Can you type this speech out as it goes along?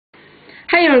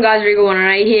How you doing, guys?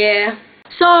 Rico18 here.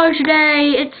 So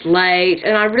today it's late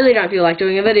and I really don't feel like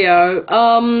doing a video.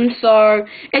 So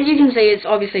as you can see, it's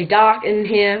obviously dark in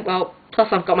here. Well, plus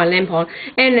I've got my lamp on.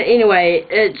 And anyway,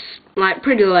 it's like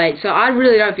pretty late, so I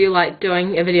really don't feel like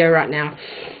doing a video right now.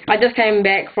 I just came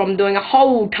back from doing a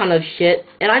whole ton of shit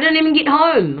and I didn't even get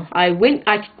home. I went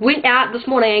out this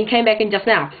morning and came back in just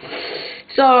now.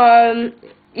 So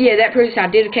yeah, that proves how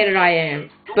dedicated I am.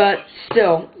 But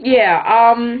still, yeah,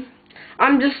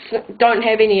 I'm just don't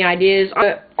have any ideas.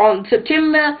 On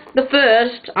September the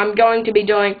 1st, I'm going to be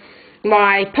doing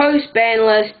my post-ban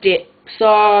list dip,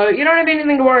 so you don't have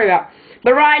anything to worry about.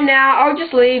 But right now, I'll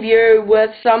just leave you with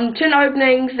some tin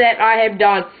openings that I have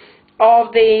done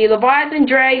of the Leviathan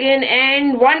Dragon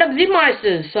and Wind-Up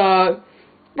Z-Meisters. So,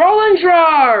 roll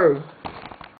intro!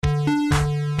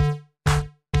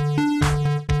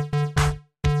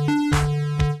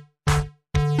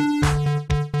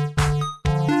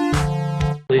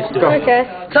 Okay,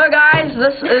 so guys,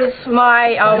 this is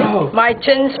my my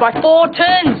tins, my 4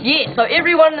 tins. Yes, so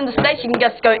everyone in the station can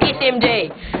just go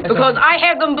SMD because I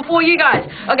have them before you guys.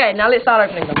 Okay, now let's start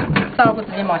opening them. Start off with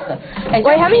the Z-Meister. Hey,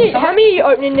 wait, how many are you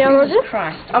opening now, Roger? Jesus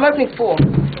Christ, I'm opening 4.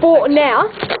 4 now?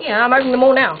 Yeah, I'm opening them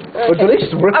all now. Well, do they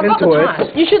just rip into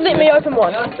it? You should let me open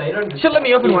one. You should let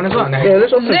me open one as well. Yeah,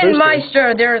 let's open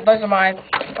Z-Meister, those are my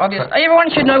obvious. Everyone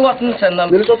should know what's in them.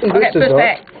 Let's open okay, boosters, first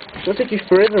right? pack. It'll take you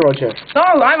forever, Roger. No,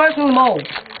 I'm opening them all.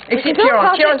 Except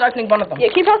Kieran. Kieran's opening one of them. Yeah,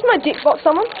 can you pass my deck box,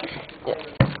 someone? Yeah.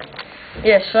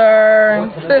 Yes, sir.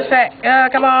 First pack.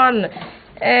 Come on.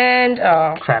 And,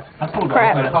 Crap.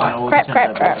 Crap.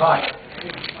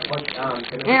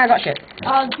 Yeah, I got shit.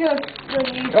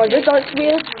 Roger, don't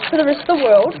swear to the rest of the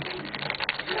world.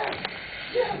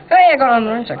 Hey, I got on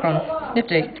the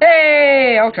Nifty.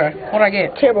 Hey, Ultra. What'd I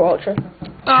get? Terrible Ultra.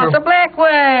 Oh, it's a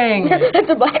Blackwing! It's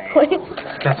a Blackwing.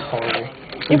 That's horrible.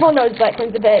 Everyone knows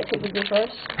Blackwings are bad except for the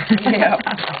first. Yeah.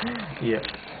 Yeah.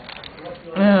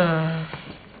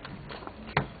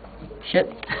 Shit.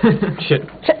 Shit.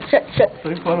 Shit.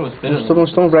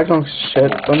 Don't brag on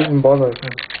shit. Don't even bother.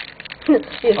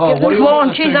 Yes, Oh, what do you Come on,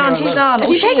 want? she's on. If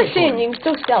you take a cent, you can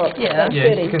still sell it. Yeah.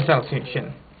 Yeah, you can sell it. Shit.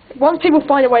 Once people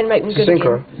find a way to make them good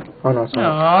Synchro. again. Oh no, it's not.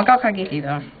 Oh, I got Kageki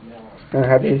though.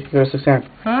 Happy? There's the sand.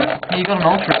 Huh? You got an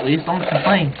Ultra at least, don't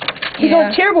complain. You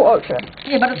got a terrible Ultra.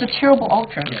 Yeah, but it's a terrible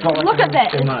Ultra. Look at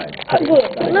that. It's ugly.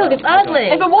 Look, it's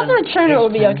ugly. If it wasn't a tuner, it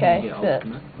would be okay. But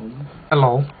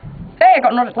Hello. Hey, I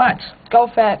got Nordic Lights.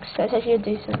 Gold Facts. That's actually a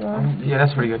decent one. Yeah,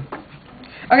 that's pretty good.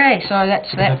 Okay, so that's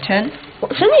that tin.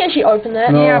 Well, shouldn't we actually open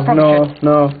that? Yeah, I probably should.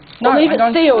 No. Or leave it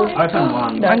sealed. Open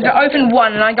one. No, I'm going to open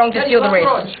one and I'm going to seal the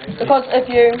rest. because if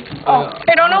you... Oh,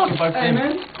 hey Donald!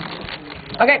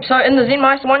 Okay, so in the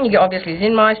Z-Meister one, you get obviously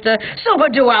Z-Meister, Silver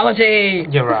Duality!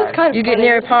 You're This is right. kind of You get funny.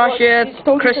 Nerepatia,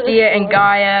 Christia, and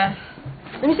Gaia.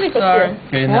 Let me see So, Christia.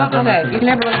 Okay, now what? Okay, you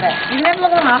can have a look at that. You can have a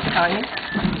look at the master, can't you?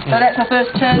 So that's my first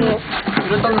tin.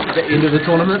 Should have done this at the end of the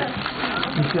tournament.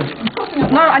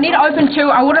 No, I need to open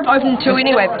 2. I would have opened 2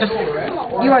 anyway, but just...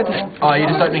 You open it. Oh, you're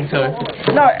just opening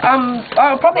 2. No,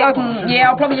 I'll probably open...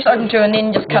 Yeah, I'll probably just open 2 and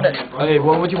then just cut it. Okay,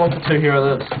 what would you want for 2 hero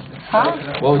lives? Huh?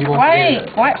 What would you want Wait,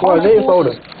 for Oh, is that your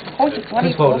folder? Hold your bloody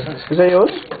Whose folder? horses. Is that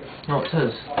yours? No, it's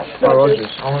his. Oh,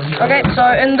 Roger's. Okay,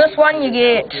 so in this one you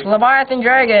get Leviathan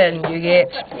Dragon, you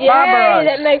get Yay, Barbaros,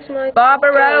 that makes my...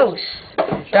 Barbaros,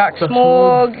 Dark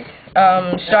Smog,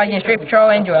 Starting Street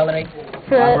Patrol, and Duality.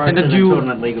 And the duel.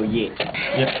 legal yet. Yep.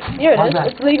 Yeah, it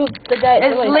is. It's legal today.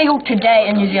 It's legal today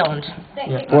in New Zealand.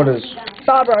 Yeah. What is?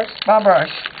 Barbaros. Barbaros.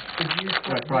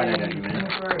 Friday, don't you mean?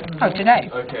 Oh, today.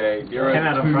 Okay, you're Came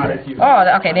out on Friday. Oh,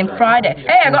 okay, then Friday.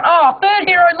 Hey, I got, 3rd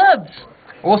hero lives!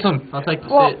 awesome. I'll take the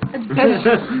Well,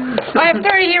 set. I have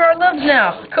 30 hero lives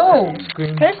now. Cool.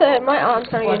 Can I say my arm's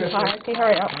kind of getting tired? Can you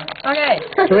hurry up? Okay.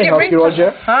 Can we help you,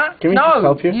 Roger? Huh? Can we no, just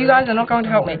help you? You guys are not going to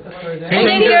help me.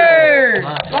 Thank you!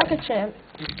 Like a champ.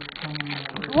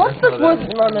 What's this worth at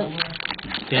the moment?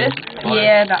 Yeah,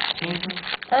 that.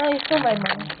 You still made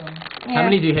money. How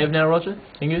many do you have now, Roger?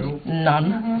 Fingers?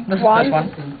 None. This is One. this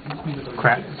one.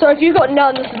 Crap. So if you got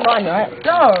none, this is mine, right?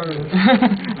 No.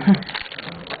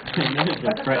 The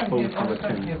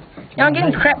Yeah, I'm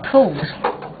getting crap pulls.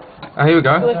 Oh, here we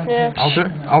go. Yeah.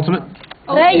 Ultimate.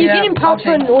 Hey, you're Yeah, getting pumped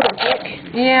for an order,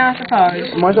 Nick. Yeah, I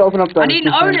suppose. Might as well open up the I other need 2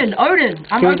 an cents. Odin.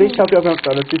 I'm Can we at opening. least help you open up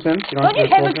the other 2 cents? Don't you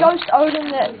have a ghost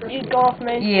Odin that you got off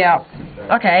me? Yeah.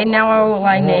 Okay, now all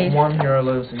I need. One hero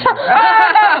lives. Oh,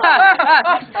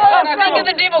 speak of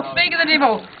the devil, speak of the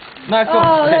devil. No, cool.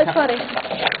 Oh, that's funny.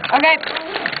 Okay.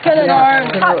 Can I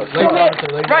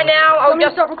Right now, I'll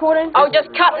just stop recording? I'll just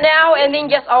cut now and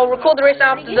then I'll record the rest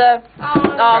after the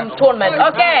tournament.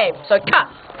 Okay, so cut.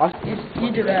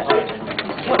 You do that.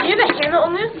 What, you're the hero hammer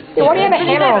on there? Yeah, why do you have a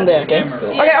hammer on there? Okay,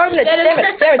 open it.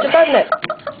 Damn it, just open it.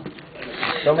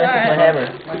 Don't mess with my hammer.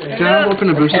 Can I open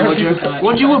a booster, Roger?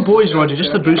 Roger, we're boys, Roger,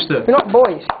 just a booster. We're not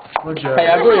boys. Roger. Hey,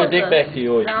 I brought your deck back to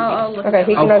you. I'll look. Okay,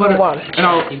 he can I'll put open it, one. and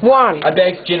I'll... One. I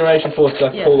bagged Generation 4 so I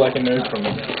can pull like a nerd from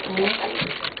it.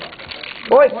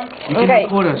 Boy. You can Okay.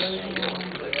 record us.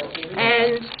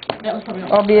 And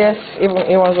Obvious.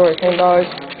 Everyone's already seen those.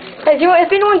 Hey,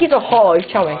 if anyone gets a hollow,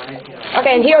 tell me.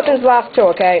 Okay, and he opens the last two,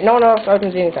 okay? No one else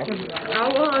opens anything. I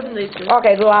will open these two.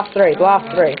 Okay, the last three.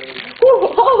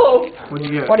 Whoa! What do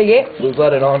you get? What do you get?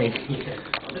 Blue-blooded army.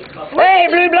 Hey,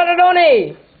 blue-blooded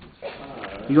Oni!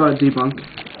 You got a debunk.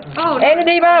 Oh, And a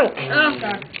debunk!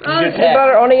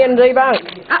 Blue-blooded Oni and debunk.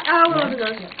 I will open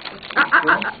those.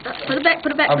 Put it back,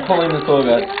 put it back. I'm pulling the tour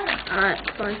guide. Alright,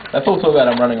 fine. I pull tour guide,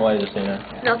 I'm running away just so you know.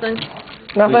 Nothing.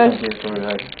 Nothing? Please don't do tour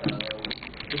guide.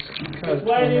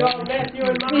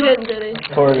 He didn't, did he?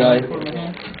 Tour guide.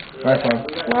 Nice one.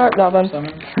 No, nothing. Like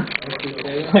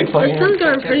This fucking. one's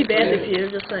going pretty badly for you,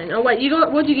 just saying. Oh wait,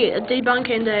 what'd you get? A debunk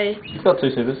and a He's got 2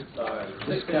 supers.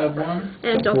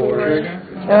 doppelganger.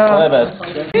 Not that bad.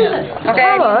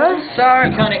 Okay, so...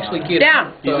 You can't actually get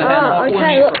Down! Use the Oh, hammer.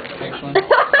 okay, look.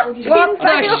 What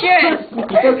the shit? You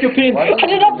broke your pin. I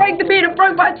did not break the pen, it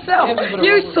broke by itself.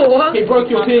 You saw. He broke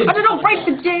your pin. I did not break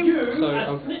the gem.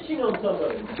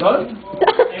 Go?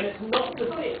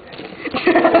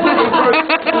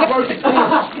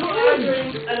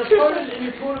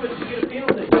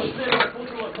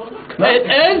 It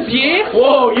is, yeah?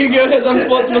 Whoa, Yu-Gi-Oh! has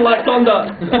unsportsmanlike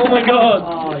conduct. Oh my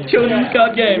god. Children's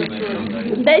card game.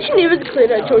 They should never declare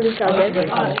that children's card game.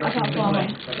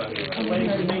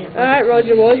 Alright,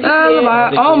 Roger, what did you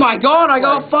get? Oh my god, I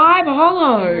got 5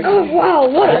 hollows. Oh wow,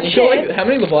 what a shit. How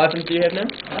many Leviathans do you have now?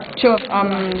 Two of,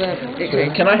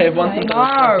 Can I have one?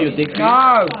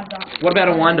 no. What about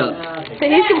a wind-up? So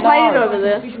he's complaining over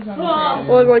there.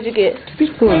 What'd you get?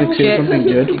 He's pulling a shit. Something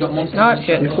good. No,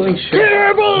 shit. He's pulling shit.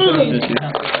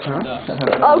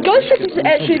 Oh, Ghost Trick is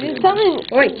actually there's something.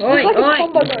 Wait, There's like a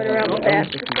combo going around with that.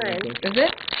 Just saying. Is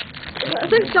it? I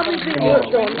think something's been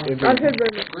worked on. I've heard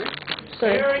rumors. So.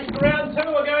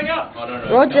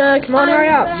 Roger, come on, hurry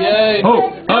up. Yay.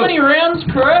 How many rounds,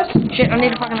 Chris? Shit, I need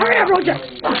to fucking Hurry up, Roger.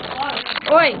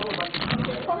 Oi!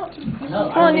 Come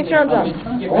on, next round's up.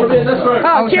 Oh,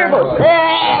 terrible.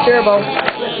 Terrible.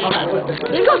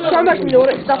 You've got so much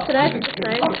Nordic stuff today.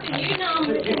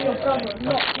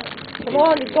 Come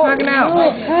on, let's go. Fucking out.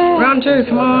 Round 2,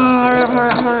 come on,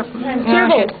 hurry up.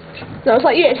 Terrible. No, it's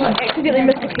like you actually accidentally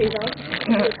missed the keys on.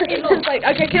 It's like,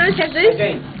 okay, can I have these?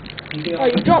 Oh,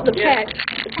 you dropped the pack.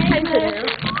 It's painted now.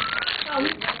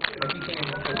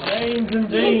 James and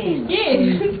Dean.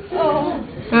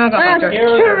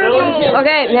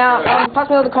 Okay, now, pass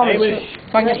me all the comments.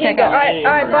 If I can just pick up.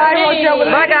 Alright, bye, Roger.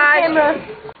 Bye, guys.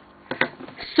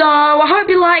 So, I hope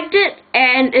you liked it,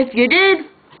 and if you did,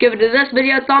 give it to this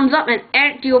video a thumbs up and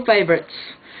add it to your favorites.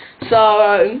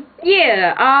 So,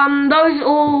 yeah, those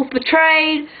all for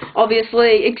trade,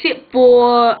 obviously, except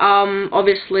for,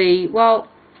 obviously, well,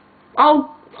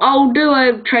 I'll do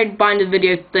a trade binder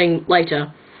video thing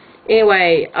later.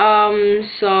 Anyway,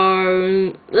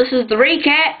 so, this is the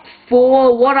recap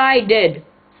for what I did.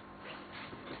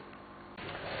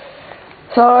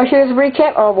 So here's a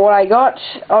recap of what I got.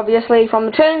 Obviously from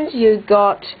the tins, you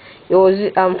got your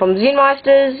from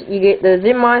Zenmeisters, you get the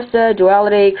Zenmeister,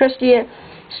 Duality, Christian,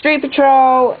 Street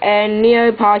Patrol, and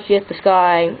Neo Parcheth the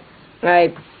Sky,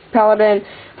 right? Paladin.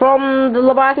 From the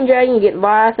Leviathan Dragon, you get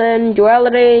Leviathan,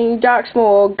 Duality,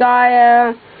 Darksmaw,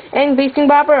 Gaia, and Beasting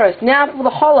Barbarous. Now for the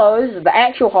hollows, the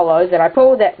actual hollows that I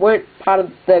pulled that weren't part of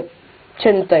the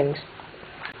tin things.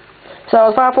 So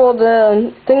as far as all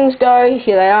the things go,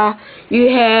 here they are. You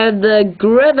have the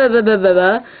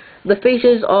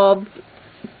features of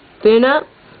Funa,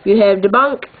 you have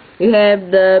Debunk, you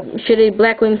have the shitty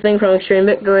Blackwing thing from Extreme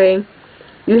Victory,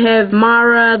 you have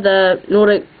Mara, the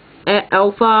Nordic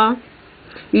Alpha,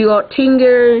 you got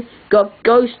Tengu, got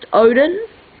Ghost Odin,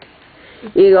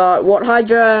 you got What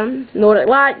Hydra, Nordic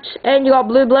Lights, and you got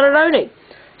Blue Blooded Oni.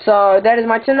 So that is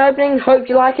my tin opening, hope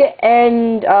you like it,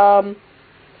 and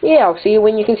yeah, I'll see you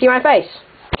when you can see my face.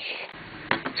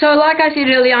 So like I said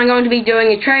earlier, I'm going to be doing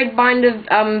a trade binder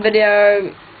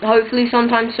video, hopefully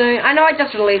sometime soon. I know I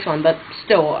just released one, but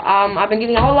still, I've been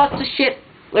getting a whole lot of shit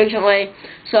recently,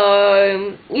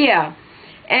 so yeah.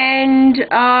 And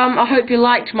I hope you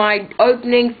liked my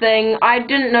opening thing. I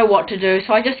didn't know what to do,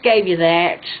 so I just gave you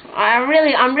that. I'm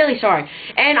really sorry.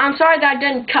 And I'm sorry that I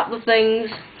didn't cut the things,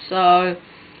 so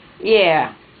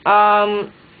yeah.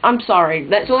 I'm sorry.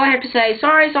 That's all I have to say.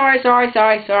 Sorry. I'm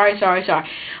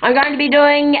going to be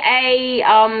doing a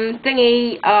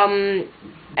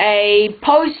a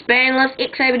post-banless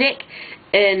X-Saber deck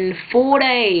in 4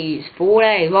 days. 4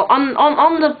 days. Well,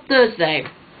 on the Thursday.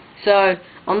 So,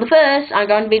 on the 1st, I'm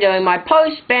going to be doing my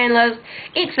post-banless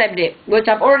X-Saber deck, which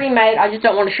I've already made. I just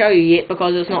don't want to show you yet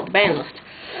because it's not ban list.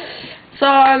 So,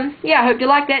 yeah, I hope you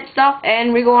like that stuff,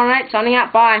 and Regal18 signing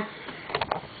out. Bye.